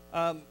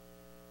I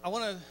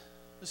want to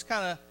just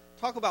kind of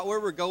talk about where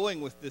we're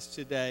going with this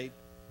today.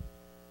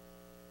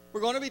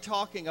 We're going to be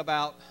talking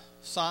about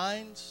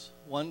signs,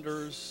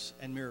 wonders,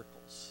 and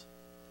miracles.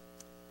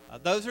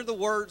 Those are the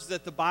words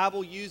that the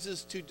Bible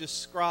uses to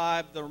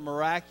describe the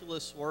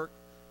miraculous work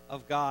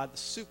of God, the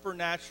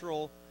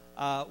supernatural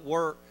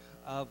work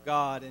of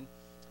God.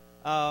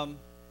 And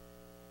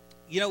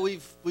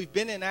we've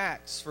been in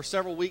Acts for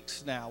several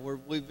weeks now.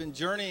 We've been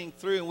journeying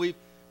through, and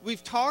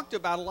we've talked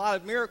about a lot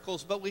of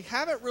miracles, but we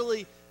haven't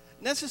really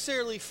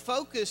necessarily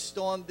focused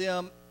on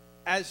them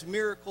as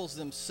miracles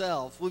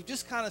themselves. We've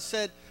just kind of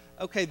said,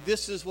 okay,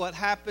 this is what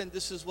happened,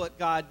 this is what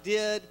God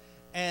did,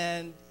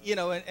 and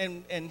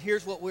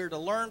here's what we're to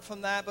learn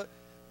from that.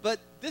 But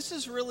this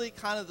is really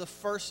kind of the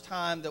first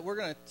time that we're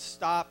going to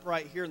stop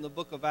right here in the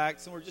book of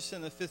Acts, and we're just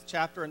in the 5th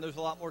chapter, and there's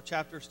a lot more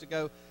chapters to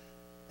go.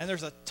 And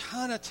there's a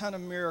ton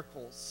of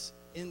miracles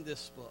in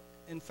this book.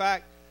 In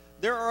fact,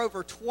 there are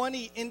over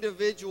 20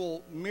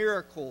 individual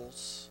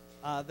miracles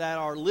that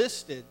are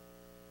listed,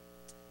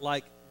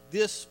 like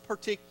this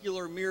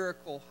particular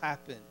miracle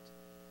happened.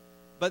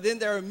 But then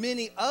there are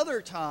many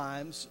other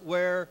times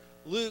where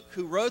Luke,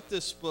 who wrote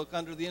this book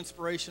under the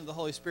inspiration of the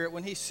Holy Spirit,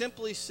 when he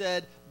simply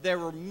said there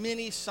were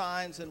many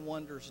signs and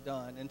wonders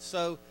done. And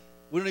so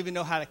we don't even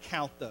know how to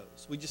count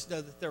those. We just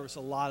know that there was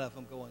a lot of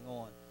them going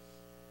on.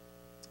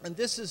 And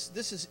this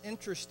is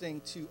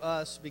interesting to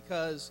us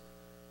because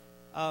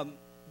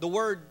the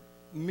word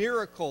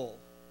miracle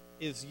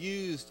is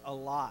used a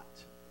lot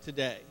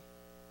today,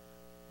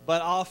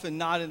 but often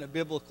not in a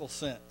biblical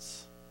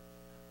sense.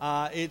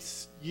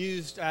 It's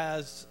used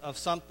as of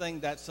something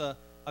that's a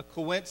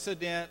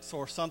coincidence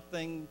or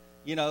something,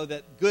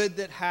 that good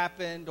that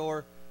happened,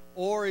 or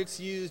it's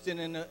used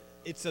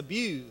it's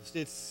abused.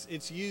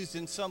 It's used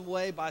in some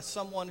way by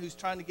someone who's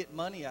trying to get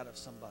money out of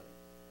somebody.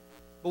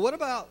 But what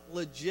about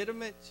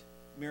legitimate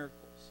miracles?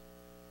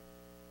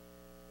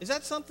 Is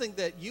that something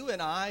that you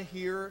and I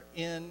here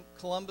in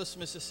Columbus,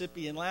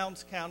 Mississippi, in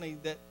Lowndes County,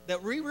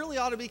 that we really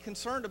ought to be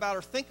concerned about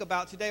or think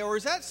about today? Or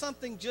is that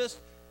something just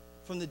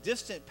from the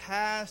distant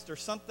past, or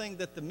something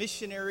that the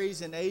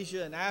missionaries in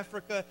Asia and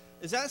Africa,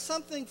 is that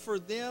something for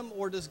them?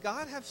 Or does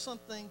God have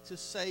something to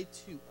say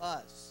to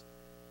us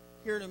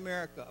here in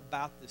America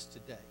about this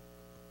today?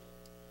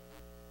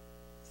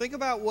 Think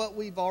about what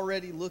we've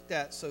already looked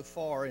at so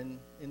far in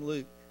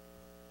Luke.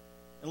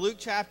 In Luke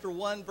chapter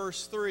 1,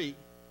 verse 3,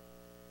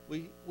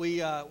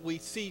 we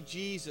see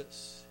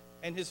Jesus,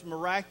 and his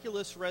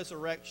miraculous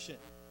resurrection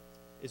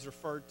is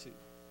referred to.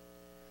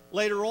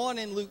 Later on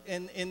in Luke,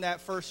 in that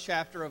first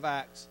chapter of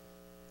Acts,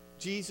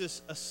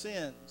 Jesus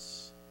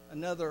ascends,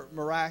 another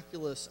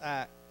miraculous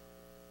act.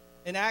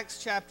 In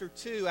Acts chapter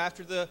 2,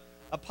 after the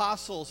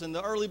apostles and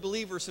the early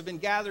believers have been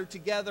gathered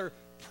together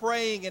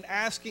praying and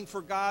asking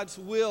for God's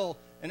will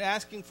and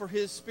asking for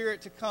his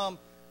Spirit to come,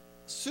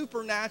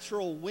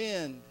 supernatural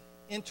wind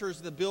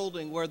enters the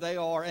building where they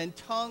are, and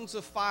tongues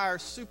of fire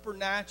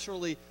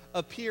supernaturally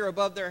appear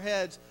above their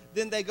heads.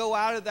 Then they go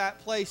out of that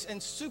place,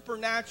 and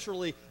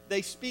supernaturally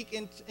they speak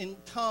in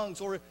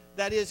tongues, or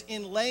that is,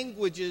 in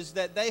languages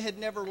that they had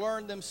never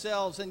learned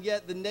themselves, and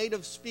yet the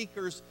native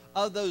speakers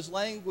of those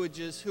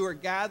languages who are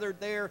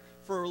gathered there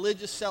for a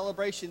religious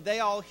celebration,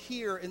 they all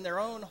hear in their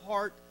own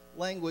heart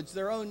language,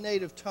 their own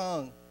native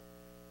tongue.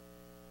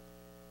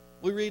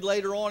 We read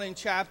later on in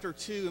chapter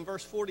 2, in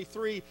verse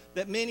 43,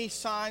 that many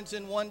signs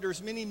and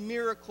wonders, many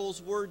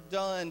miracles were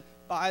done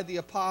by the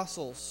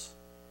apostles.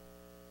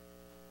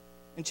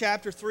 In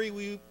chapter 3,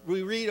 we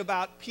read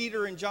about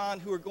Peter and John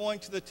who are going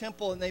to the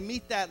temple, and they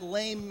meet that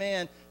lame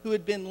man who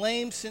had been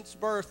lame since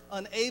birth,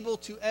 unable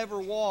to ever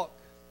walk.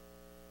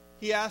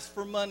 He asks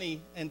for money,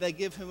 and they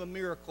give him a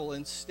miracle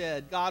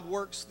instead. God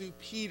works through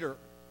Peter.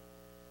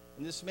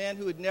 And this man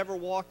who had never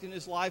walked in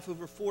his life,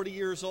 over 40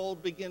 years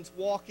old, begins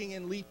walking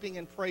and leaping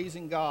and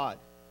praising God.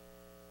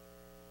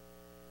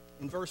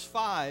 In verse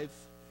 5,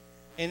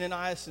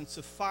 Ananias and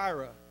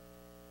Sapphira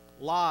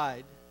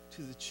lied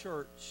to the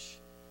church.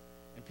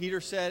 And Peter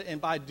said, and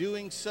by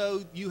doing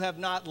so, you have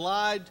not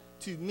lied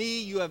to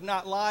me, you have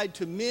not lied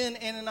to men,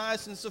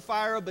 Ananias and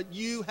Sapphira, but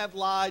you have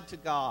lied to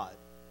God.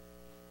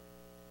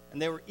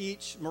 And they were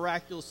each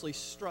miraculously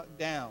struck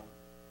down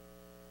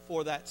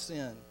for that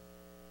sin.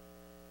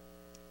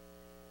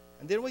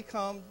 And then we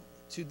come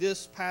to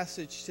this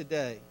passage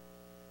today.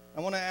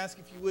 I want to ask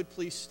if you would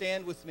please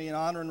stand with me in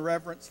honor and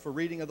reverence for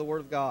reading of the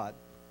Word of God.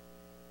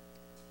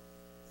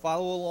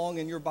 Follow along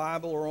in your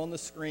Bible or on the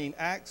screen.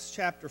 Acts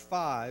chapter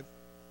 5,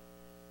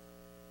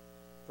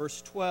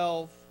 verse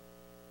 12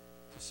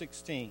 to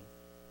 16.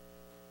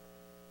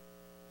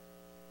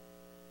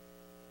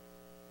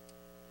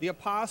 The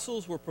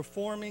apostles were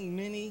performing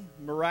many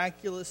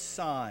miraculous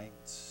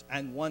signs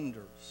and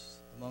wonders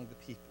among the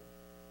people.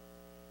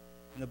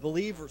 And the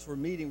believers were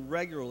meeting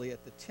regularly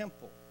at the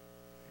temple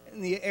in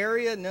the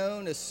area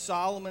known as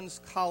Solomon's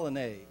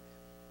Colonnade.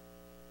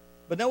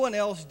 But no one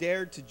else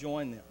dared to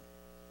join them,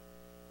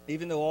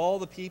 even though all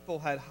the people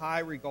had high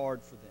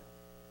regard for them.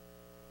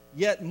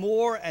 Yet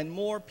more and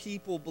more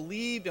people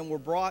believed and were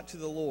brought to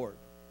the Lord.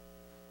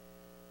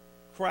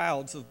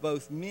 Crowds of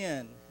both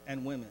men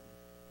and women.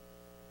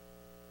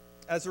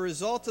 As a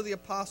result of the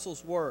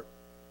apostles' work,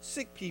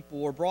 sick people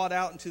were brought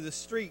out into the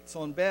streets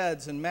on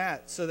beds and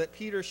mats so that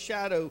Peter's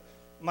shadow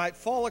might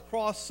fall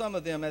across some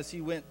of them as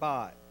he went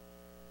by.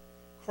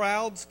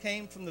 Crowds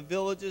came from the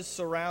villages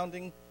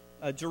surrounding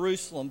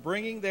Jerusalem,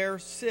 bringing their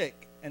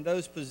sick and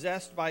those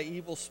possessed by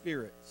evil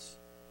spirits,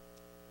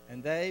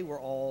 and they were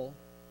all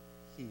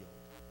healed.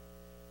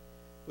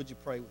 Would you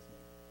pray with me?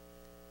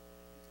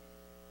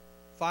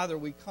 Father,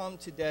 we come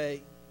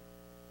today,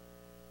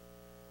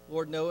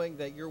 Lord, knowing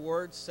that your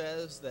word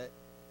says that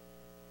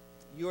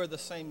you are the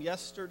same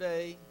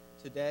yesterday,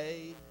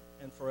 today,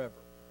 and forever.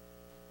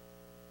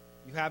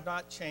 You have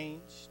not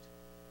changed,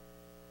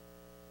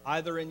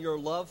 either in your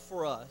love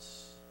for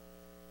us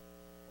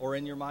or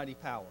in your mighty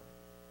power.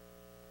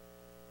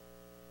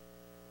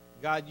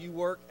 God, you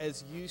work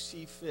as you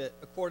see fit,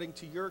 according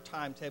to your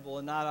timetable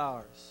and not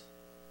ours.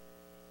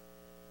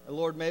 And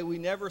Lord, may we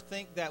never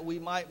think that we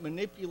might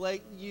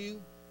manipulate you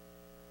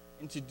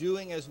into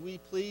doing as we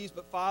please,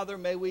 but Father,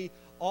 may we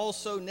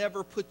also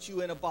never put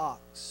you in a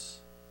box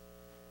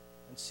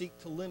and seek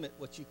to limit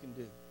what you can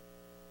do.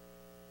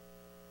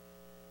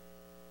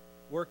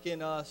 Work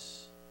in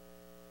us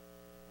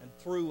and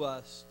through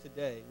us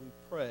today, we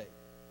pray,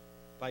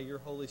 by your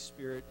Holy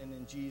Spirit, and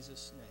in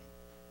Jesus'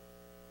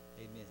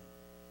 name, amen.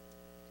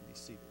 You can be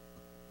seated.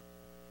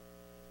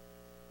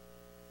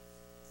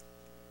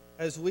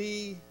 As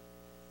we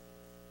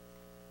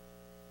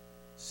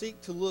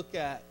seek to look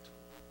at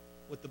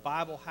what the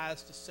Bible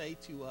has to say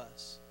to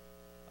us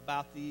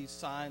about these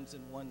signs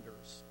and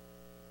wonders,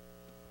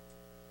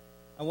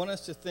 I want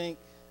us to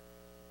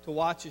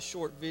watch a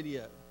short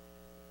video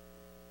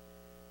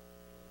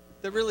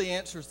that really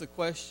answers the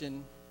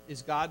question,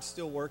 is God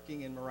still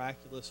working in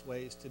miraculous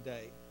ways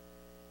today?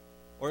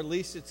 Or at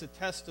least it's a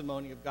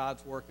testimony of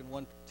God's work in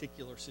one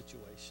particular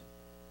situation.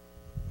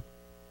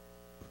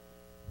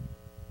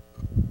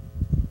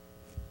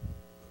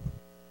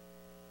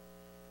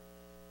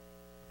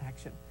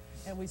 Action.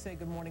 And we say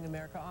good morning,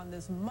 America. On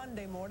this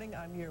Monday morning,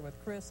 I'm here with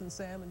Chris and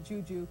Sam, and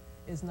Juju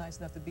is nice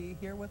enough to be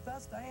here with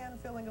us. Diane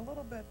feeling a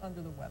little bit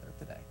under the weather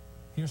today.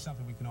 Here's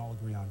something we can all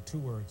agree on. 2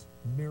 words: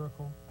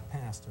 miracle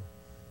pastor.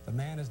 The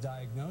man is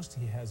diagnosed.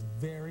 He has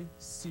very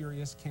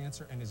serious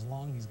cancer in his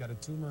lung. He's got a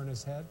tumor in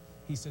his head.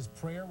 He says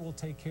prayer will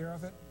take care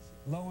of it.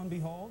 Lo and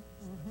behold.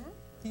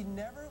 He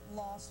never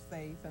lost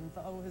faith, and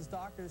though his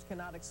doctors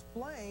cannot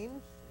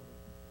explain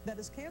that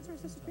his cancer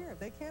has disappeared,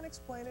 they can't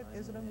explain it.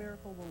 Is it a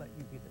miracle? We'll let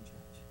you be the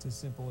judge. It's as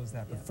simple as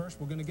that. But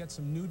first, we're going to get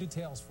some new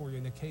details for you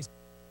in the case.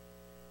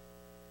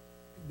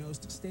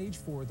 Diagnosed stage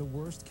 4, the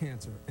worst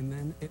cancer, and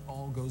then it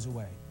all goes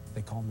away.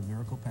 They call him the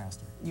miracle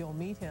pastor. You'll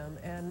meet him,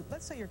 and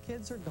let's say your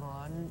kids are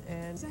gone,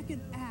 and Second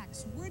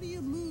acts, where do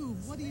you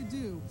move? What do you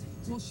do?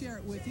 We'll share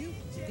it with you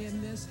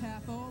in this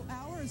half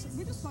hour.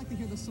 We just like to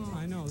hear the song.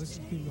 I know. Let's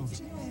keep going.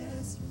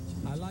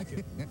 I like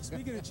it.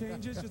 Speaking of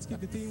changes, let's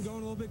keep the theme going a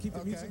little bit. Keep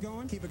the music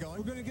going. Keep it going.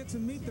 We're going to get to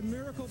meet the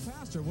miracle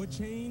pastor. What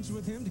changed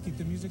with him to keep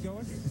the music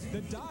going?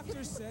 The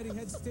doctors said he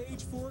had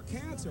stage 4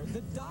 cancer.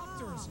 The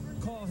doctors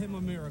call him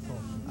a miracle.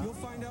 You'll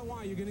find out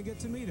why. You're going to get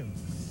to meet him.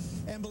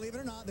 And believe it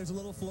or not, there's a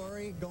little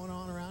flurry going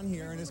on around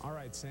here. And All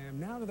right, Sam,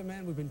 now to the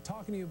man we've been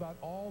talking to you about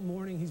all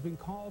morning. He's been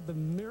called the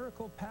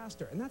miracle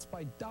pastor, and that's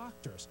by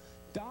doctors.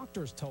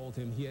 Doctors told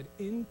him he had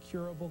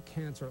incurable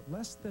cancer,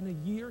 less than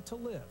a year to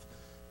live.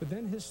 But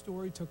then his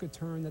story took a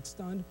turn that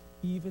stunned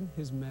even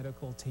his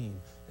medical team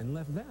and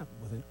left them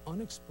with an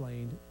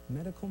unexplained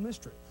medical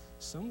mystery.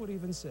 Some would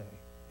even say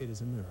it is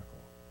a miracle.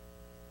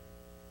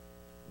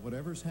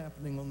 Whatever's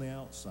happening on the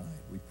outside,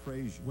 we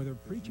praise you. Whether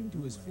preaching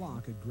to his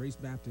flock at Grace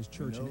Baptist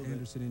Church in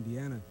Anderson,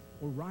 Indiana,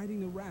 or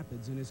riding the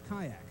rapids in his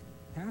kayak,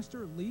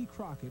 Pastor Lee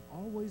Crockett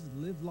always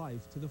lived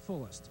life to the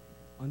fullest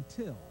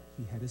until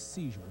he had a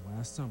seizure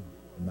last summer.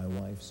 My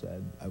wife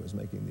said I was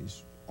making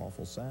these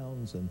awful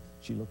sounds, and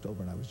she looked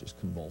over and I was just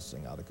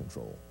convulsing out of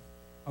control.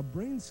 A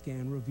brain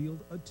scan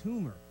revealed a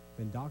tumor.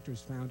 Then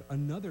doctors found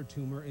another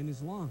tumor in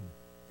his lung.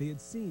 They had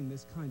seen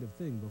this kind of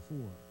thing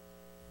before.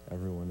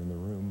 Everyone in the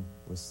room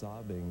was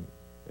sobbing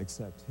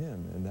except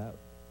him, and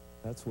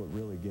that's what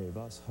really gave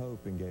us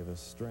hope and gave us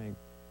strength.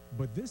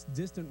 But this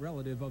distant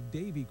relative of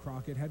Davy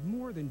Crockett had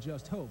more than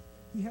just hope.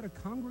 He had a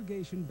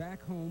congregation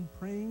back home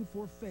praying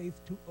for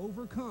faith to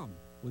overcome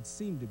what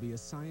seemed to be a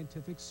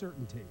scientific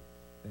certainty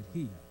that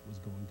he was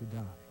going to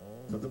die.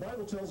 But the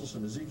Bible tells us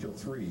in Ezekiel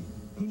 3,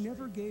 He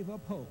never gave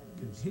up hope,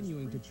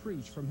 continuing to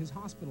preach from his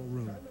hospital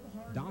room.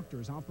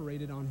 Doctors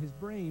operated on his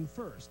brain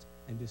first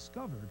and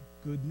discovered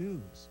good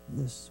news.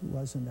 This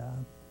wasn't a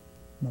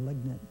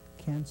malignant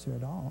cancer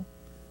at all.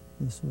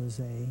 This was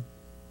a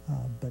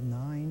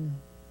benign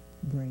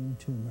brain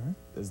tumor.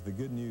 As the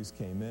good news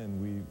came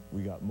in,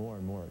 we got more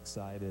and more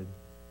excited,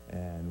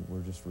 and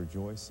we're just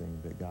rejoicing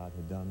that God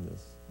had done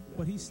this.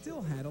 But he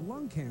still had a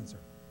lung cancer.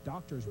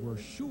 Doctors were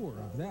sure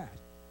of that.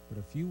 But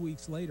a few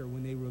weeks later,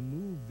 when they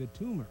removed the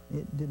tumor,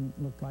 It didn't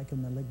look like a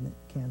malignant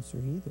cancer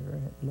either.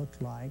 It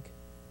looked like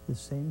the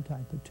same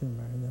type of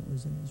tumor that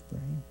was in his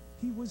brain.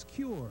 he was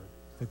cured.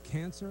 The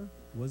cancer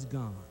was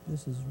gone.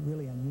 This is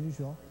really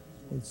unusual.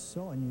 It's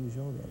so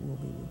unusual that we'll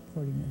be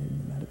reporting it in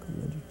the medical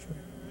literature.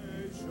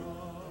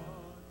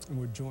 And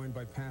we're joined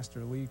by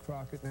Pastor Lee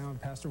Crockett now. And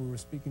Pastor, we were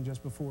speaking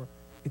just before.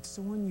 It's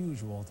so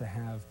unusual to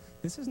have,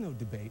 this is no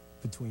debate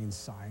between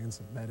science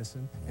and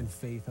medicine and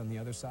faith on the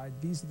other side.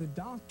 These are the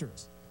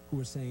doctors who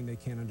are saying they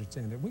can't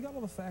understand it. We got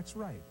all the facts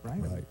right?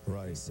 Right.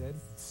 They said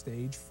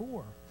stage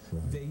 4.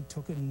 Right. They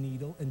took a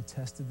needle and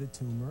tested the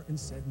tumor and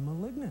said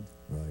malignant.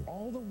 Right.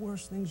 All the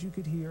worst things you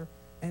could hear,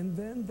 and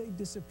then they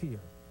disappear.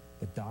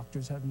 The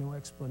doctors have no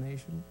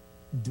explanation.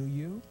 Do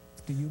you?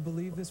 Do you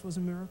believe this was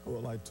a miracle?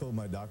 Well, I told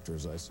my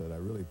doctors, I said, I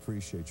really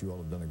appreciate you all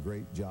have done a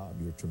great job.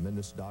 You're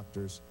tremendous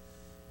doctors.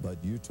 But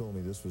you told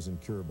me this was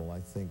incurable. I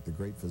think the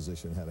great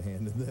physician had a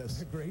hand in this.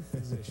 The great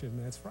physician,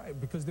 that's right,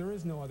 because there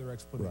is no other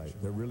explanation.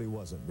 Right, there really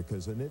wasn't,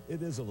 because and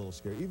it is a little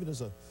scary. Even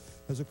as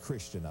a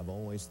Christian, I've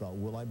always thought,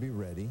 will I be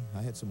ready?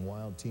 I had some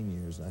wild teen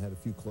years, and I had a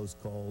few close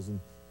calls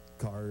and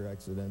car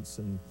accidents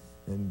and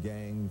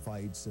gang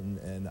fights,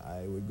 and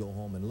I would go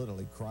home and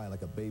literally cry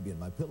like a baby in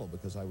my pillow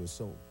because I was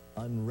so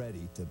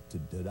unready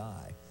to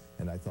die.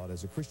 And I thought,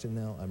 as a Christian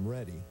now, I'm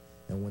ready.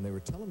 And when they were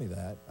telling me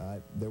that,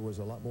 there was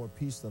a lot more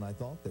peace than I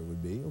thought there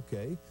would be.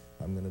 Okay,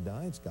 I'm going to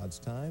die. It's God's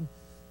time,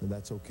 and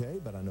that's okay,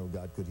 but I know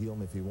God could heal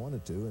me if he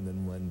wanted to. And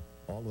then when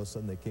all of a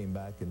sudden they came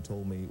back and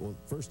told me, well,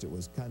 first it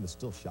was kind of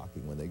still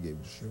shocking when they gave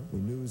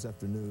me news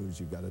after news.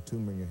 You've got a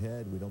tumor in your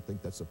head. We don't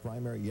think that's the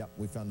primary. Yep,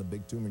 we found a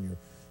big tumor in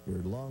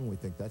your lung. We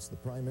think that's the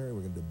primary.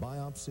 We're going to do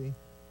biopsy.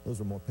 Those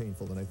were more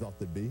painful than I thought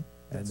they'd be.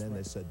 And then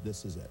they said,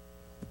 this is it.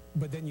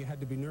 But then you had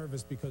to be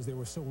nervous because they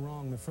were so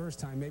wrong the first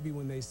time. Maybe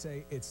when they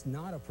say it's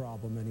not a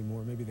problem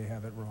anymore, maybe they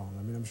have it wrong.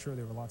 I mean, I'm sure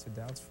there were lots of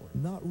doubts for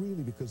you. Not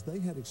really, because they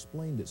had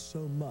explained it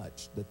so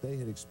much that they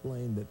had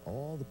explained that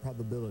all the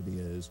probability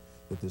is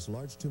that this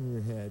large tumor in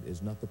your head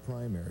is not the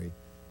primary,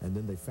 and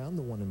then they found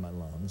the one in my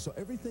lung. So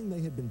everything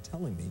they had been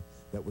telling me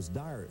that was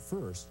dire at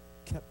first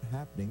kept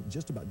happening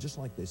just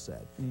like they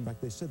said. In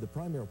fact, they said the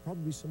primary will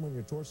probably be somewhere in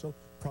your torso,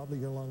 probably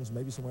your lungs,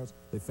 maybe somewhere else.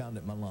 They found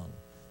it in my lung.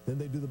 Then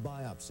they do the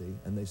biopsy,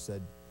 and they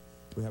said,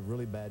 we have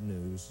really bad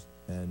news,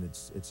 and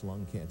it's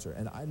lung cancer.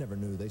 And I never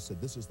knew. They said,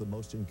 this is the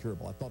most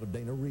incurable. I thought of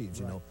Dana Reeves,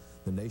 you know.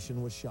 The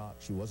nation was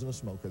shocked. She wasn't a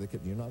smoker. They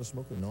kept, you're not a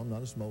smoker? No, I'm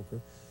not a smoker.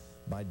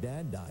 My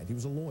dad died. He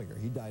was a lawyer.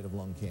 He died of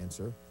lung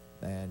cancer,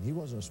 and he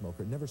wasn't a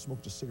smoker. Never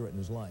smoked a cigarette in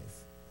his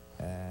life.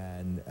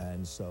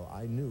 And so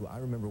I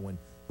remember when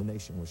the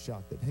nation was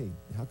shocked that, hey,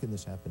 how can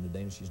this happen to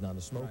Dana? She's not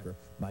a smoker.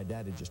 Right. My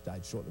dad had just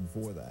died shortly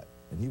before that,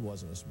 and he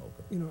wasn't a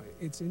smoker. You know,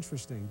 it's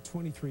interesting.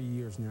 23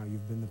 years now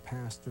you've been the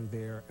pastor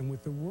there, and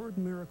with the word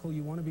miracle,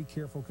 you want to be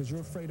careful because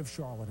you're afraid of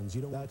charlatans.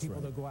 You don't want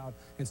people to go out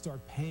and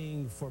start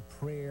paying for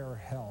prayer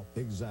help.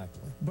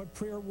 Exactly. But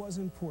prayer was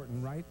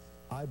important, right?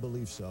 I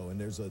believe so, and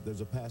there's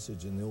a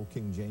passage in the old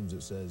King James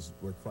that says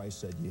where Christ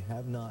said, you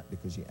have not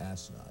because you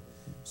ask not.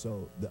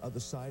 So the other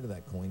side of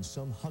that coin,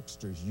 some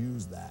hucksters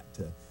use that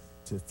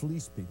to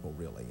fleece people,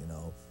 really, you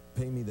know.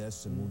 Pay me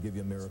this and we'll give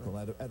you a miracle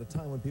at a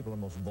time when people are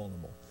most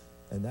vulnerable.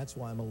 And that's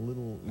why I'm a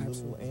little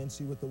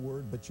antsy with the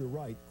word, but you're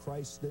right.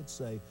 Christ did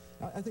say,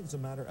 I think it's a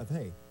matter of,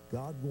 hey,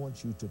 God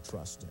wants you to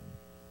trust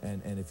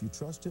him. And if you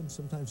trust him,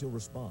 sometimes he'll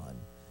respond.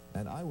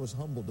 And I was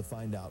humbled to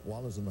find out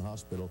while I was in the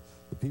hospital,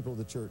 the people of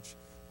the church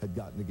had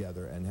gotten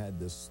together and had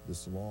this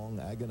long,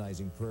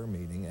 agonizing prayer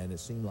meeting, and it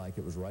seemed like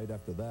it was right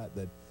after that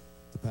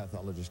the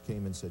pathologist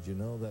came and said, you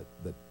know,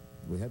 that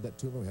we had that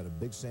tumor, we had a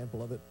big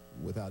sample of it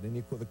without any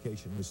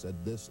equivocation. We said,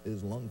 this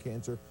is lung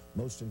cancer,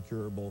 most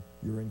incurable,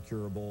 you're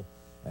incurable.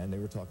 And they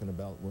were talking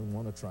about, we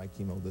want to try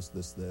chemo,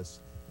 this,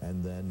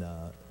 and then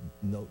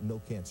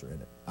no cancer in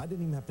it. I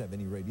didn't even have to have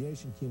any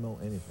radiation, chemo,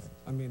 anything.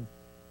 I mean,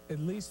 at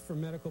least for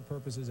medical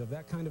purposes of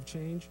that kind of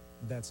change,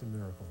 that's a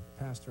miracle.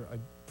 Pastor, I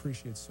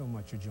appreciate so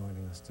much you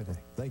joining us today.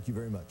 Thank you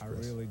very much,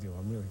 Chris. I really do.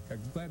 I'm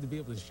glad to be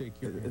able to shake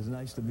your hand. It's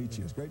nice to meet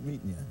you. It's great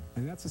meeting you.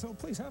 And that's so.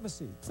 Please have a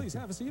seat. Please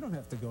have a seat. You don't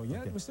have to go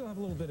yet. Okay. We still have a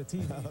little bit of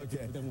TV.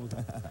 Okay. Then we'll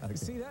okay.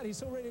 See that? He's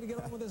so ready to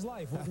get on with his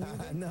life.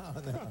 No.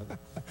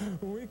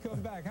 When we come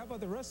back, how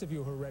about the rest of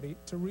you who are ready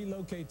to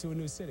relocate to a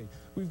new city?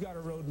 We've got a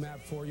road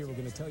map for you. We're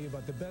going to tell you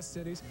about the best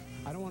cities.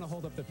 I don't want to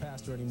hold up the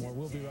pastor anymore.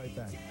 We'll be right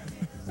back.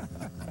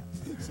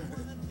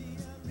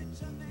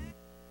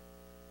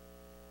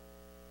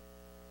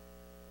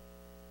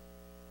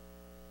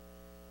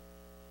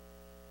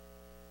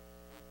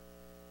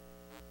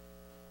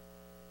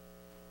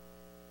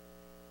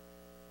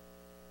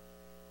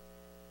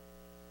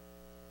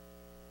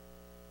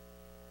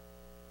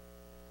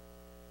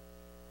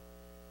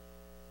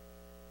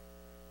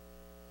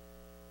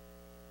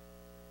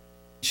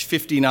 Age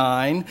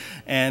 59,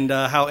 and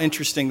how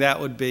interesting that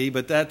would be.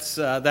 But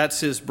that's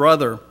his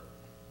brother.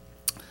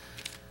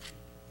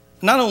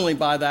 Not only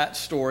by that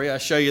story, I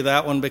show you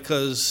that one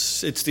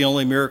because it's the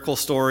only miracle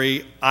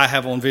story I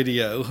have on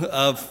video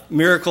of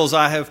miracles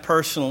I have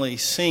personally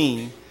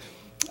seen.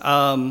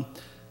 But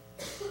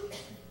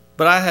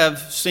I have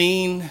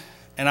seen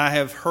and I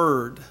have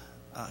heard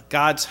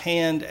God's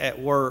hand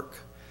at work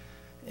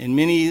in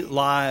many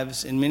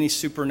lives, in many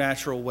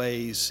supernatural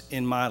ways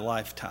in my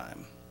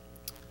lifetime.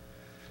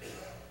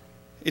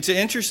 It's an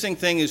interesting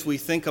thing as we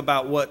think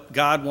about what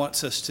God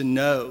wants us to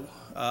know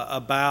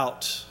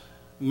about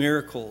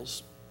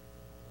miracles.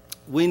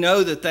 We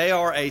know that they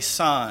are a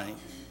sign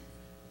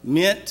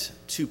meant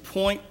to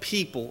point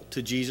people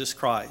to Jesus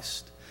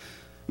Christ.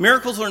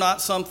 Miracles are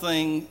not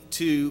something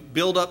to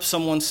build up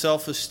someone's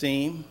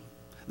self-esteem.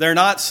 They're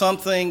not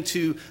something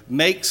to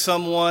make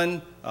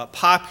someone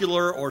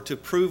popular or to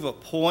prove a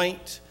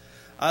point.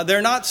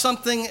 They're not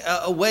something,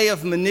 a way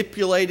of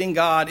manipulating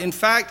God. In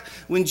fact,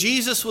 when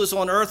Jesus was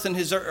on earth in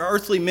his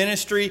earthly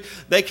ministry,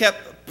 they kept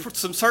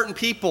some certain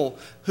people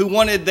who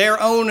wanted their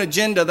own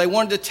agenda. They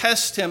wanted to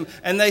test him,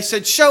 and they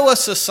said, "Show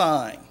us a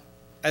sign,"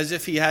 as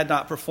if he had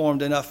not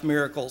performed enough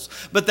miracles.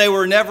 But they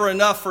were never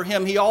enough for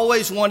him. He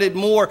always wanted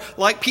more,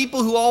 like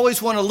people who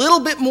always want a little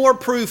bit more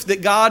proof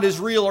that God is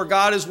real or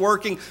God is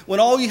working, when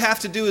all you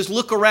have to do is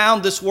look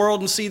around this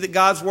world and see that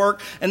God's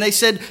work. And they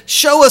said,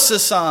 "Show us a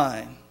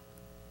sign."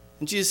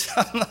 And Jesus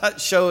said, "I'm not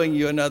showing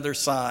you another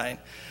sign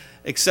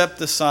except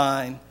the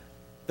sign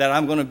that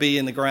I'm going to be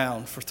in the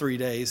ground for 3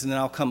 days and then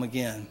I'll come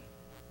again."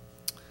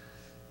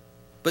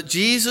 But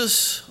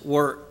Jesus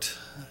worked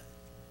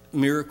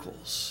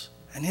miracles,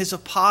 and his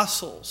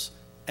apostles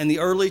and the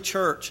early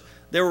church,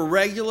 there were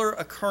regular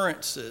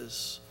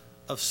occurrences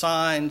of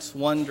signs,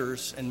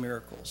 wonders, and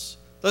miracles.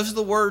 Those are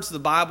the words the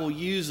Bible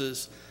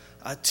uses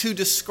to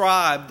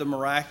describe the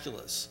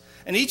miraculous.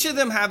 And each of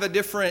them have a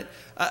different,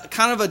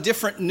 kind of a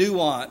different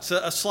nuance,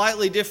 a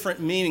slightly different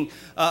meaning.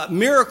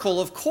 Miracle,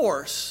 of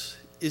course,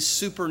 is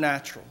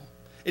supernatural.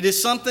 It is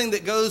something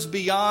that goes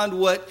beyond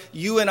what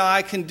you and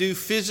I can do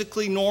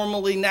physically,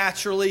 normally,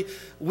 naturally.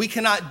 We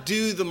cannot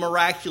do the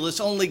miraculous.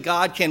 Only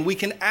God can. We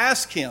can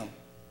ask him,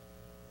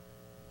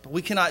 but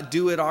we cannot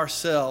do it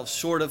ourselves,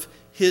 short of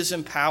his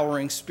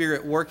empowering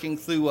spirit working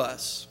through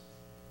us.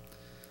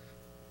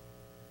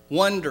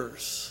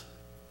 Wonders.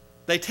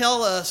 They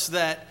tell us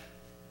that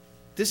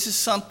this is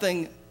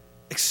something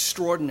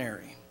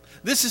extraordinary.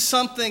 This is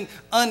something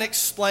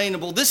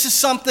unexplainable. This is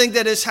something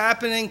that is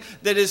happening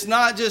that is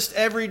not just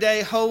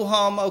everyday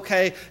ho-hum,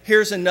 okay,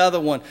 here's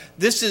another one.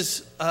 This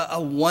is a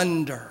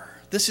wonder.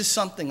 This is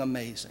something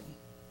amazing.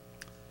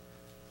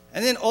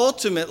 And then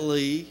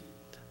ultimately,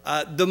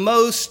 the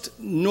most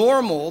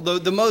normal,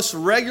 the most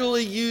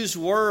regularly used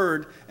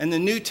word in the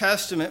New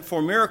Testament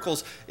for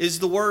miracles is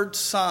the word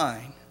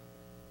sign.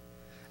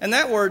 And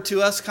that word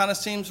to us kind of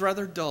seems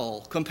rather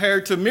dull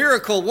compared to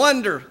miracle,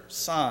 wonder,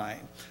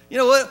 sign. You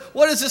know,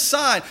 what is a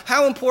sign?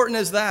 How important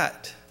is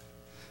that?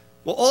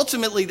 Well,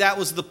 ultimately, that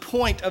was the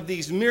point of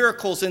these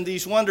miracles and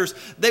these wonders.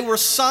 They were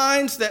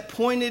signs that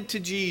pointed to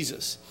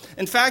Jesus.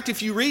 In fact,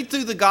 if you read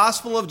through the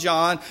Gospel of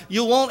John,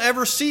 you won't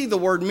ever see the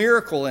word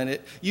miracle in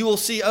it. You will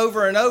see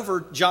over and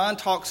over, John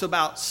talks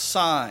about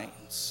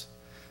signs.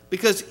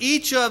 Because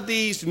each of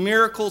these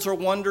miracles or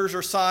wonders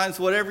or signs,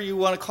 whatever you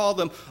want to call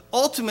them,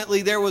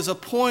 ultimately there was a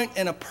point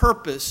and a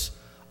purpose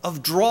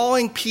of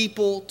drawing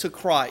people to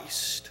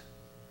Christ.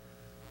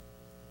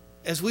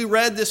 As we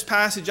read this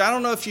passage, I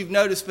don't know if you've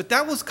noticed, but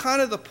that was kind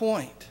of the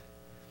point.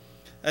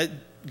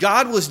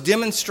 God was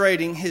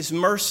demonstrating his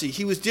mercy.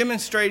 He was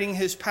demonstrating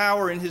his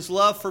power and his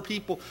love for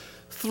people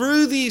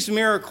through these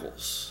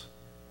miracles.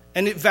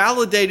 And it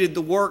validated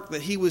the work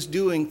that he was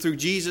doing through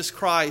Jesus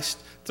Christ,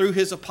 through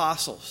his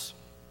apostles.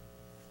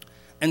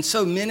 And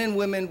so men and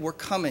women were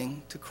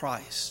coming to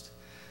Christ.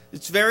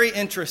 It's very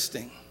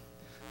interesting.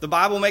 The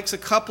Bible makes a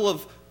couple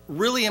of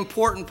really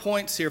important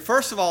points here.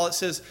 First of all, it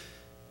says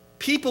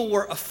people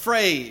were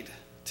afraid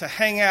to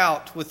hang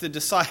out with the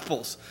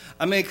disciples.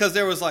 I mean, because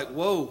there was like,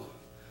 whoa,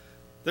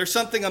 there's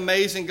something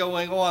amazing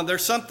going on.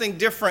 There's something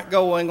different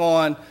going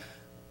on.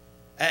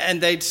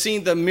 And they'd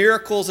seen the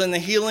miracles and the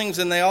healings,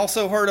 and they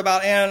also heard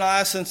about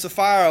Ananias and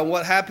Sapphira and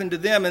what happened to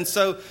them. And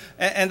so,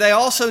 and they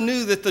also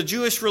knew that the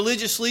Jewish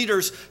religious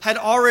leaders had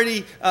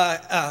already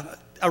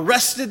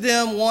arrested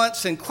them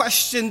once and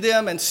questioned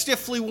them and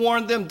stiffly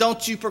warned them,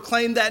 "Don't you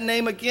proclaim that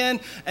name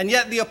again." And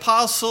yet the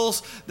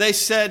apostles, they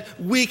said,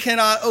 "We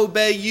cannot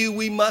obey you,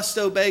 we must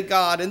obey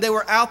God." And they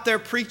were out there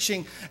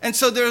preaching. And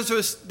so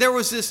there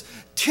was this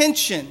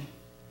tension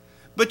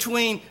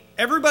between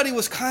everybody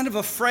was kind of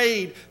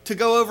afraid to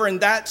go over in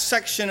that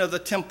section of the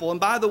temple. And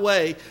by the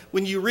way,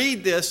 when you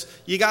read this,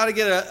 you got to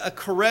get a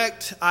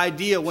correct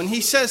idea. When he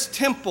says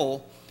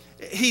temple,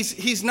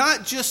 he's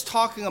not just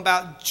talking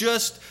about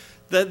just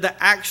the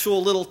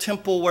actual little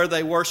temple where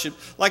they worship.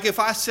 Like if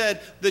I said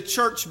the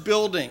church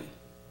building,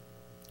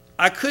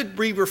 I could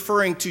be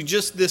referring to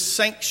just this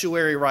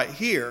sanctuary right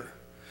here.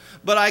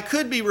 But I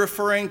could be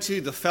referring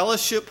to the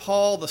fellowship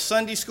hall, the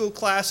Sunday school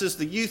classes,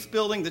 the youth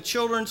building, the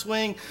children's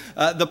wing,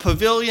 the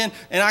pavilion.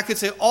 And I could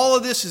say all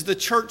of this is the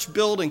church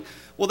building.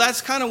 Well,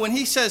 that's kind of when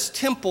he says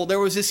temple, there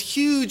was this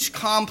huge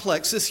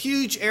complex, this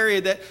huge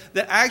area that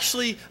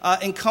actually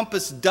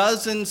encompassed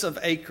dozens of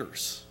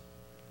acres.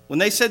 When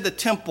they said the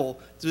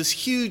temple, it was this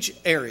huge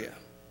area.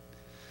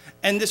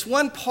 And this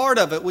one part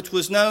of it, which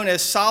was known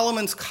as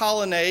Solomon's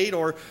colonnade,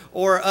 or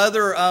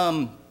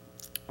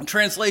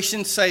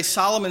translations say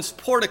Solomon's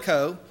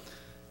portico.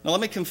 Now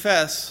let me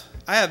confess,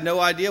 I have no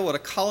idea what a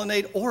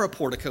colonnade or a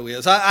portico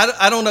is.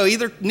 I don't know.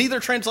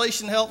 Neither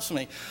translation helps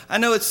me. I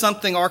know it's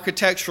something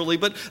architecturally,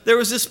 but there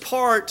was this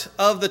part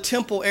of the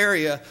temple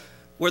area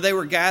where they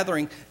were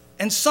gathering,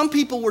 and some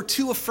people were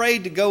too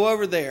afraid to go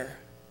over there.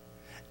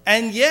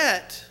 And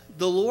yet,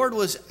 the Lord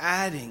was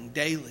adding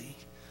daily.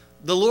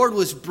 The Lord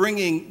was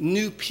bringing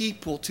new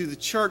people to the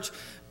church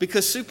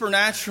because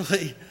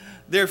supernaturally,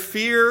 their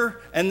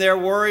fear and their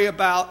worry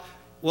about,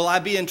 will I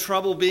be in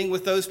trouble being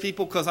with those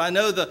people because I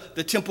know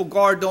the temple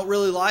guard don't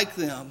really like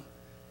them.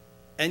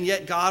 And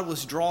yet God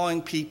was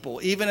drawing people.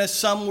 Even as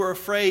some were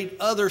afraid,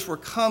 others were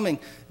coming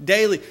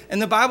daily.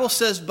 And the Bible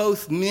says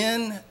both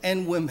men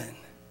and women.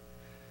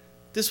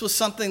 This was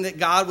something that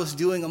God was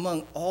doing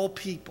among all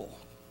people.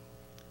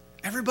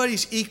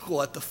 Everybody's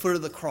equal at the foot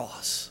of the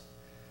cross.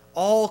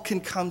 All can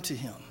come to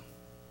him.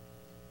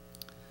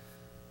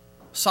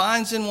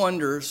 Signs and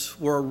wonders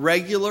were a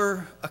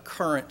regular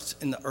occurrence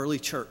in the early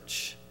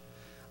church.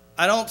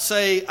 I don't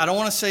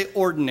want to say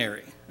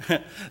ordinary.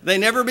 They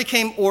never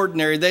became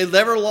ordinary. They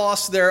never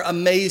lost their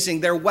amazing,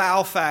 their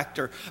wow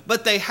factor.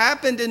 But they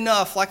happened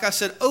enough, like I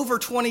said, over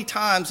 20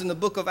 times in the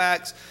book of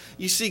Acts,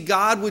 you see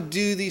God would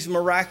do these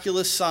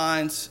miraculous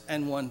signs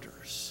and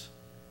wonders.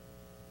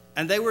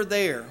 And they were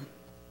there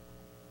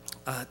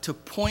to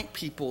point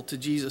people to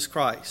Jesus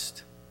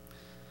Christ.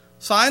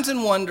 Signs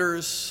and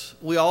wonders,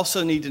 we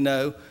also need to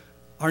know,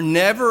 are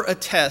never a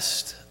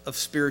test of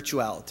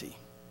spirituality.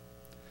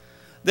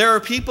 There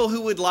are people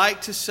who would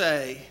like to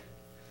say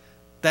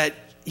that,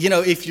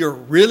 if you're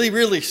really,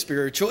 really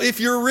spiritual, if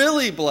you're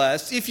really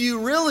blessed, if you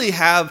really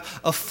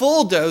have a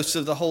full dose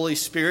of the Holy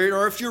Spirit,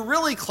 or if you're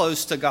really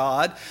close to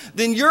God,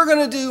 then you're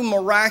going to do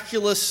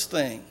miraculous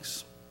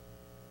things.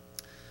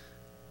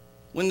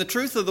 When the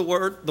truth of the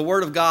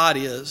Word of God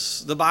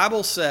is, the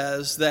Bible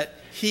says that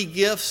he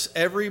gifts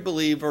every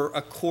believer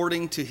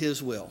according to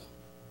his will.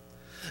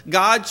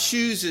 God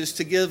chooses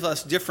to give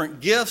us different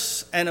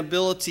gifts and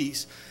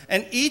abilities.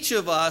 And each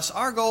of us,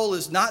 our goal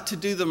is not to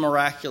do the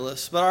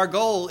miraculous, but our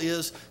goal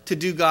is to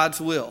do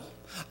God's will.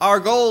 Our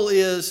goal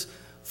is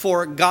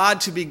for God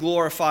to be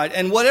glorified.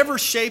 And whatever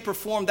shape or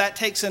form that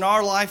takes in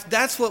our life,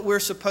 that's what we're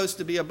supposed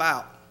to be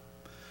about.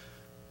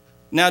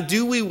 Now,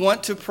 do we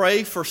want to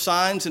pray for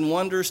signs and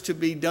wonders to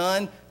be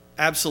done?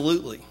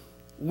 Absolutely.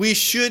 We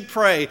should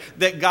pray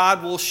that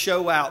God will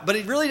show out. But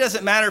it really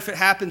doesn't matter if it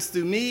happens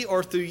through me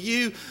or through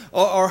you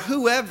or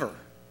whoever.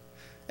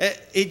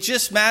 It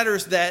just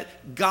matters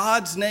that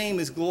God's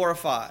name is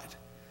glorified.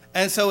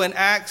 And so in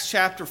Acts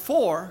chapter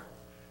 4,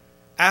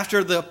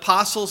 after the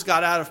apostles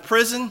got out of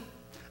prison,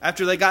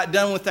 after they got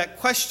done with that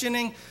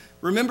questioning,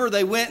 remember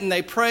they went and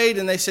they prayed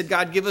and they said,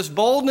 God, give us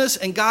boldness,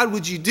 and God,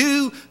 would you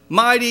do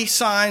mighty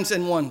signs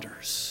and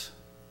wonders?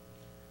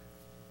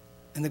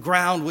 And the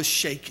ground was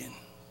shaken.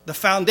 The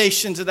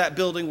foundations of that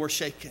building were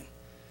shaken.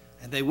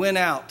 And they went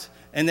out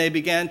and they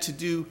began to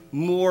do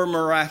more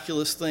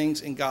miraculous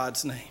things in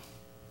God's name.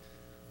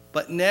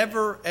 But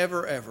never,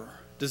 ever, ever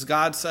does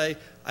God say,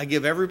 I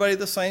give everybody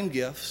the same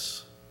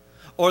gifts,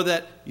 or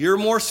that you're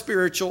more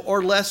spiritual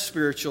or less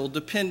spiritual,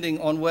 depending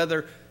on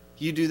whether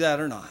you do that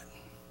or not.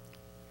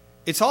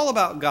 It's all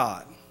about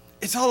God.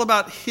 It's all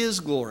about his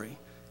glory.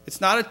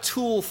 It's not a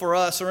tool for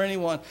us or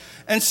anyone.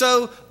 And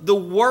so the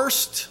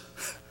worst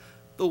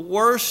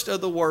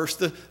of the worst,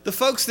 the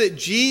folks that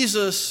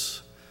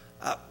Jesus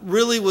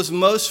really was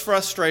most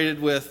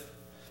frustrated with,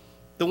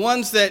 the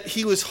ones that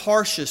he was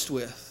harshest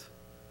with,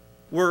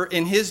 were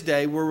in his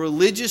day were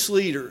religious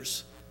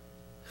leaders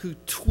who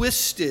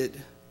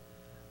twisted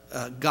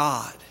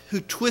God, who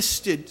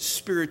twisted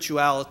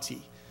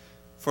spirituality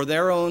for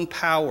their own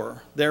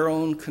power, their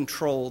own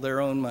control,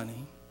 their own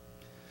money.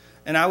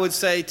 And I would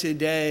say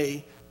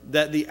today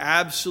that the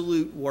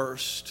absolute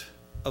worst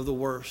of the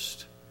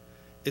worst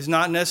is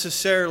not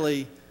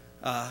necessarily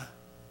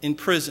in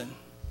prison,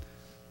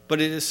 but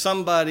it is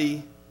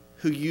somebody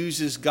who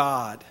uses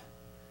God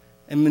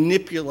and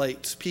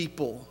manipulates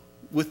people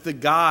with the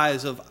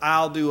guise of,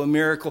 I'll do a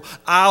miracle,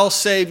 I'll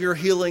save your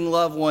healing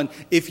loved one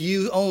if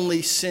you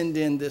only send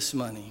in this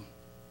money.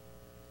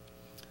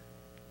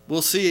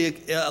 We'll see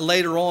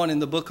later on in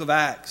the book of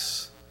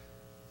Acts,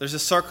 there's a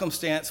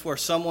circumstance where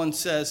someone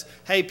says,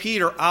 hey,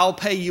 Peter, I'll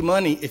pay you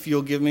money if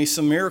you'll give me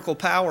some miracle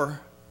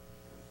power.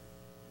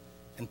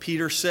 And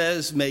Peter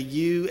says, may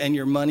you and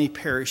your money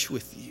perish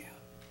with you.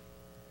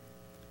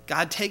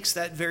 God takes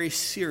that very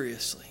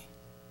seriously.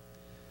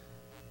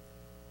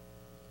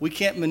 We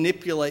can't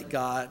manipulate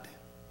God.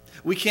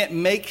 We can't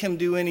make him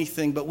do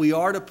anything, but we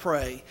are to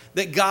pray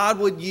that God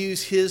would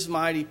use his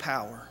mighty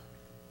power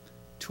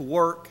to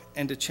work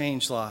and to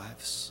change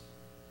lives.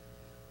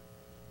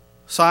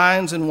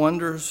 Signs and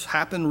wonders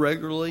happen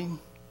regularly.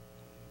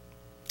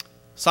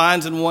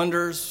 Signs and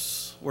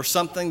wonders were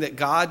something that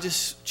God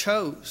just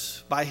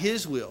chose by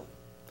his will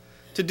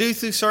to do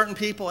through certain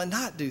people and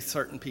not do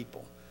certain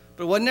people.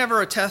 But it was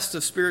never a test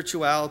of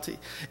spirituality.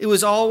 It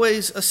was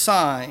always a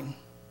sign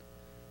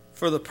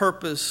for the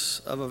purpose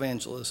of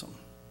evangelism.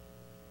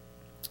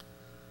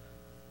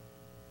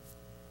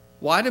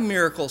 Why do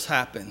miracles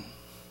happen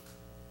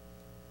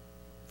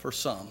for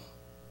some?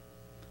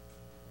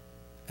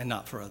 and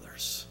not for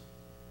others?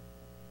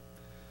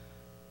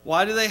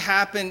 Why do they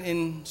happen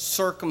in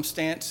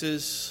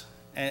circumstances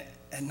and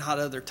not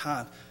other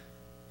times?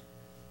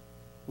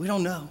 We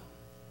don't know.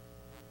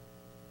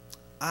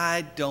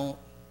 I don't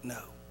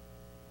know.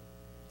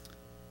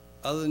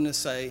 Other than to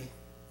say,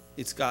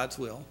 it's God's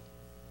will.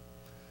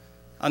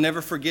 I'll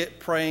never forget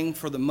praying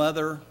for the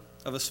mother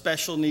of a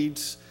special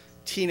needs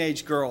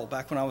teenage girl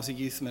back when I was a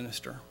youth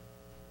minister.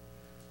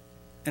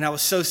 And I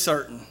was so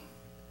certain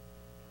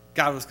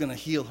God was going to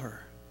heal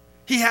her.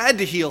 He had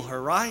to heal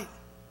her, right?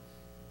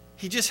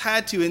 He just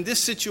had to. In this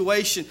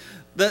situation,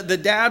 the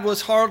dad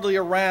was hardly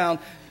around.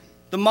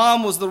 The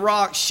mom was the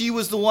rock. She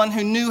was the one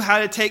who knew how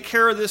to take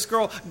care of this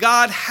girl.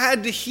 God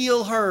had to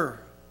heal her.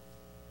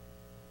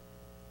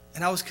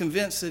 And I was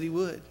convinced that he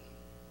would.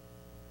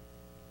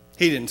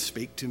 He didn't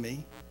speak to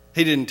me.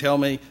 He didn't tell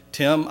me,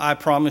 Tim, I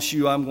promise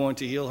you I'm going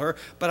to heal her.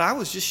 But I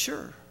was just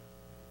sure.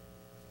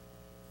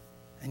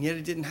 And yet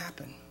it didn't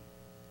happen.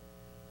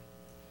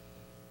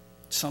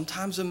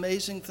 Sometimes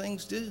amazing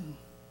things do.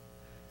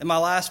 In my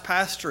last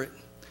pastorate,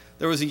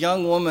 there was a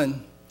young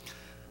woman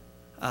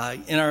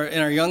in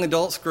our young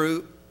adults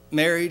group,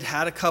 married,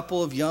 had a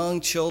couple of young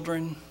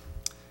children,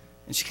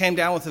 and she came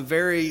down with a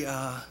very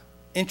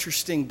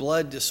interesting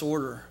blood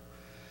disorder.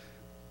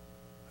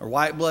 Her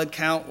white blood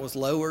count was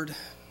lowered,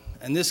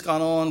 and this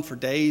gone on for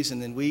days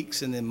and then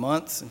weeks and then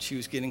months, and she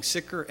was getting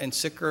sicker and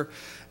sicker,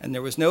 and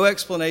there was no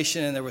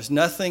explanation, and there was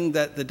nothing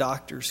that the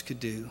doctors could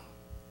do.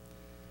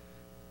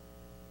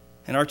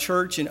 And our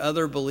church and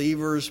other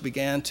believers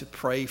began to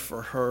pray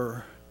for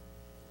her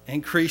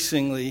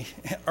increasingly,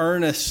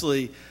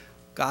 earnestly.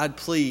 God,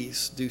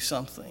 please do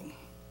something.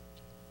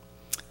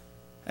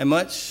 And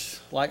much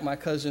like my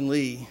cousin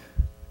Lee,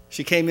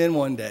 she came in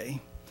one day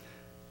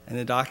and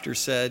the doctor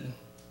said,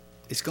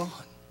 it's gone.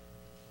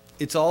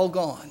 It's all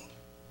gone.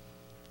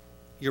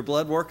 Your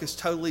blood work is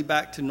totally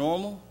back to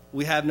normal.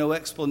 We have no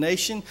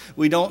explanation.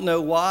 We don't know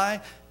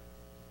why,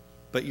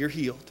 but you're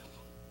healed.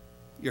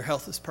 Your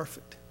health is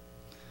perfect.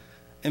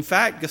 In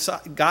fact,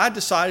 God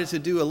decided to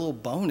do a little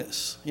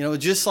bonus.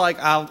 Just like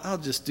I'll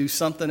just do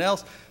something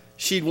else.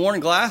 She'd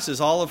worn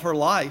glasses all of her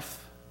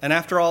life. And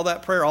after all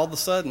that prayer, all of a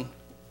sudden,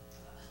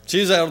 she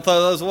was able to throw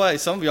those away.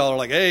 Some of y'all are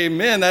like,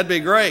 amen, that'd be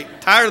great.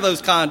 Tired of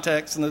those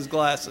contacts and those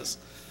glasses.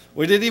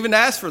 We didn't even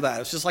ask for that. It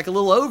was just like a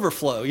little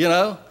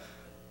overflow,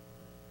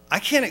 I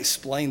can't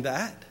explain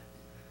that.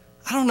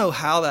 I don't know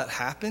how that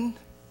happened.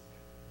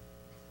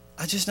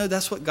 I just know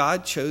that's what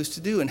God chose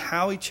to do and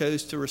how he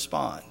chose to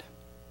respond.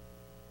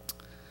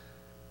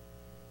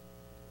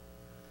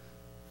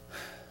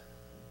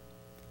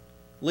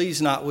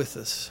 Lee's not with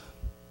us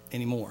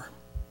anymore.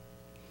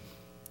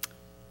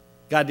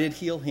 God did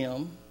heal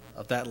him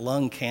of that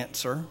lung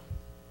cancer.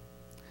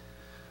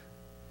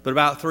 But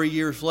about 3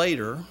 years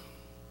later,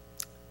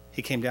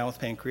 he came down with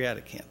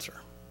pancreatic cancer.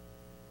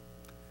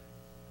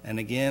 And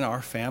again,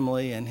 our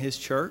family and his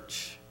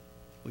church,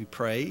 we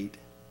prayed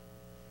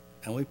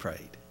and we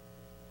prayed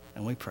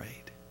and we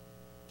prayed.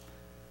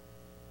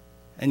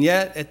 And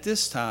yet, at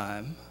this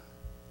time,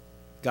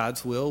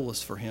 God's will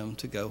was for him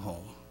to go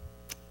home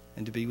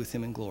and to be with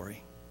him in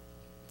glory.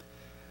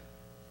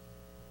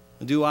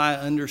 Do I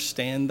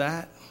understand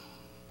that?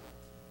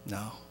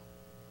 No.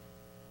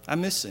 I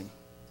miss him.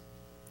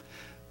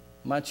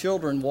 My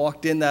children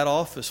walked in that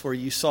office where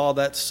you saw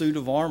that suit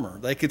of armor.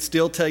 They could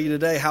still tell you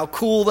today how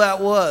cool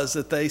that was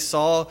that they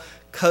saw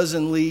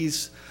Cousin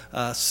Lee's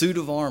suit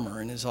of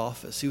armor in his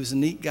office. He was a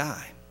neat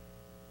guy.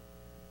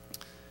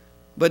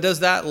 But does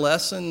that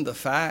lessen the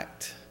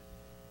fact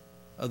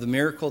of the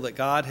miracle that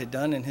God had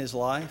done in his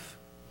life?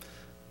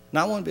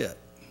 Not one bit.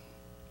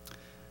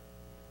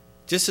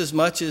 Just as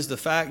much as the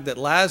fact that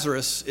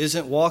Lazarus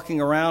isn't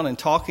walking around and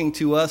talking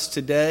to us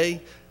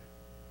today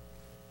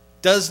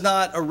does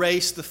not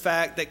erase the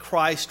fact that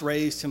Christ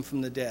raised him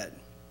from the dead.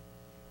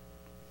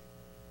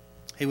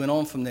 He went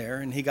on from there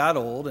and he got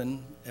old,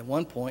 and at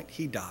one point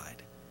he died.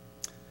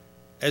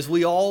 As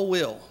we all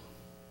will,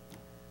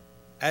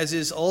 as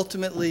is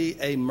ultimately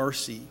a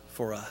mercy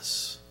for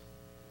us.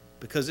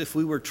 Because if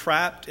we were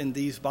trapped in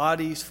these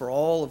bodies for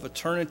all of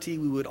eternity,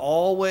 we would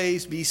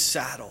always be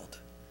saddled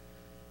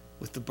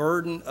with the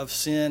burden of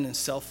sin and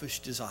selfish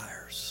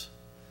desires.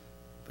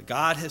 But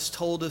God has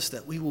told us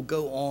that we will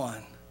go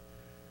on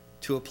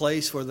to a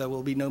place where there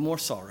will be no more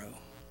sorrow.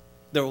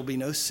 There will be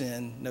no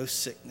sin, no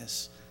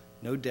sickness,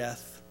 no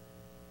death,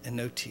 and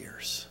no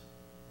tears.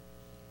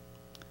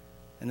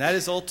 And that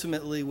is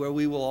ultimately where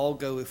we will all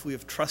go if we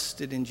have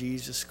trusted in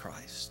Jesus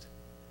Christ.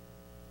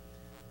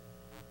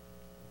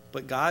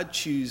 But God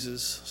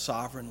chooses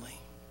sovereignly,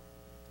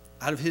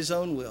 out of his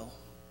own will,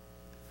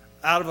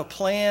 out of a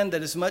plan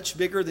that is much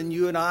bigger than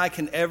you and I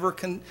can ever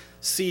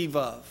conceive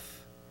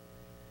of.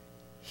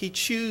 He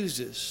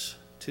chooses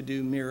to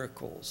do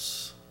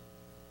miracles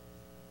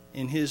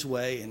in his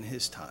way and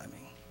his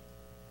timing.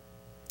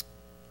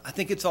 I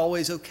think it's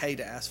always okay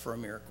to ask for a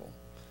miracle.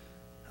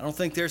 I don't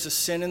think there's a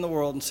sin in the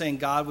world in saying,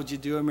 God, would you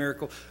do a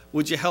miracle?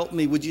 Would you help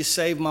me? Would you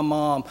save my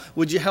mom?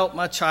 Would you help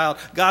my child?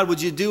 God,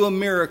 would you do a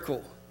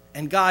miracle?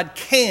 And God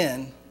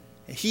can,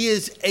 he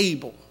is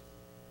able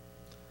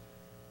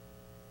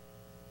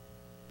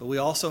But we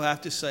also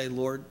have to say,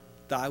 Lord,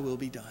 thy will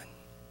be done.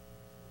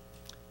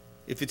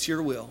 If it's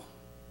your will,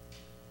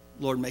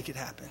 Lord, make it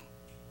happen.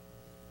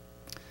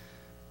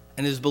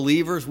 And as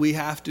believers, we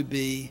have to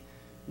be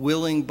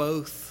willing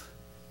both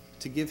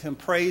to give him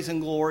praise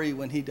and glory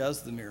when he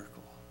does the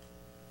miracle,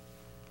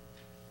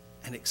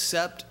 and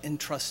accept and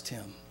trust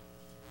him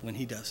when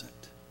he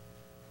doesn't.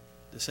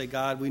 To say,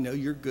 God, we know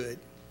you're good.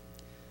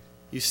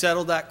 You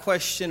settled that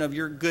question of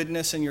your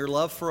goodness and your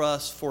love for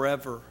us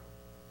forever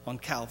on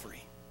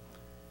Calvary,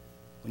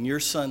 when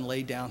your son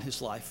laid down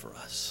his life for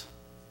us.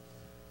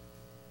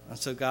 And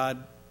so,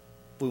 God,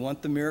 we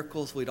want the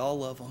miracles. We'd all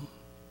love them.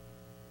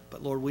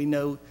 But, Lord, we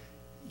know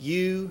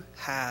you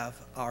have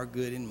our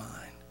good in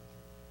mind.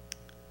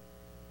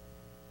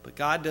 But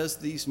God does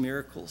these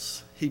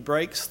miracles. He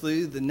breaks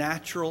through the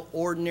natural,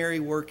 ordinary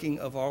working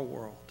of our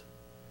world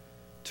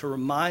to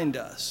remind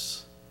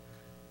us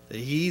that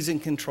he's in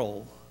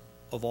control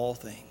of all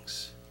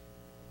things.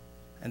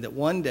 And that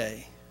one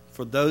day,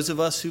 for those of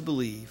us who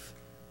believe,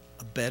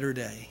 a better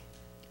day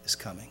is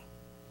coming.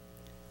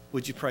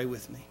 Would you pray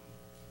with me?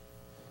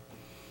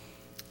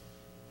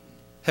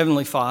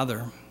 Heavenly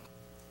Father,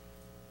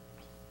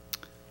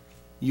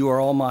 you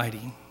are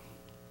almighty.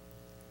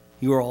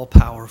 You are all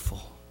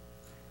powerful.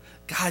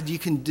 God, you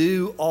can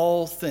do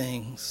all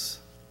things.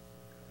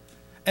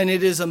 And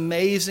it is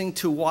amazing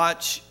to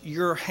watch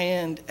your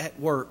hand at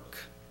work.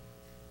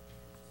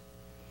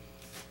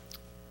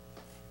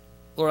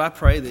 Lord, I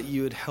pray that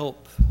you would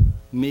help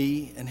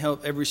me and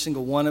help every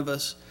single one of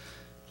us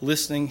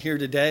listening here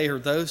today, or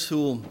those who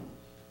will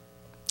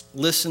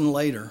listen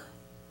later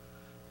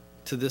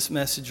to this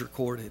message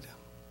recorded.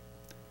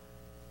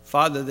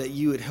 Father, that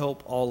you would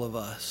help all of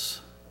us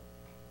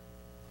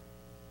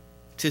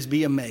to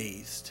be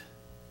amazed,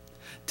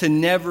 to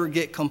never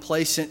get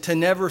complacent, to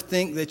never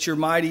think that your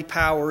mighty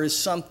power is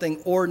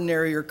something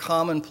ordinary or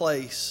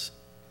commonplace.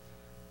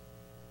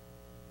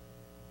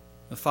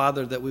 And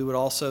Father, that we would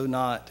also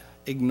not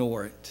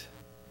ignore it,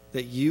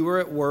 that you are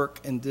at work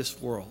in this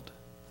world.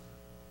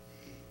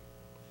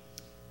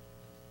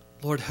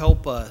 Lord,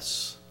 help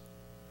us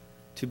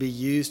to be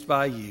used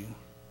by you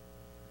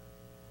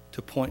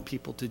to point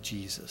people to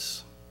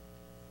Jesus.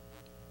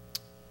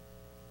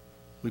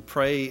 We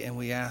pray and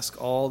we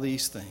ask all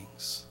these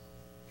things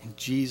in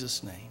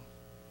Jesus' name.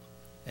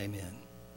 Amen.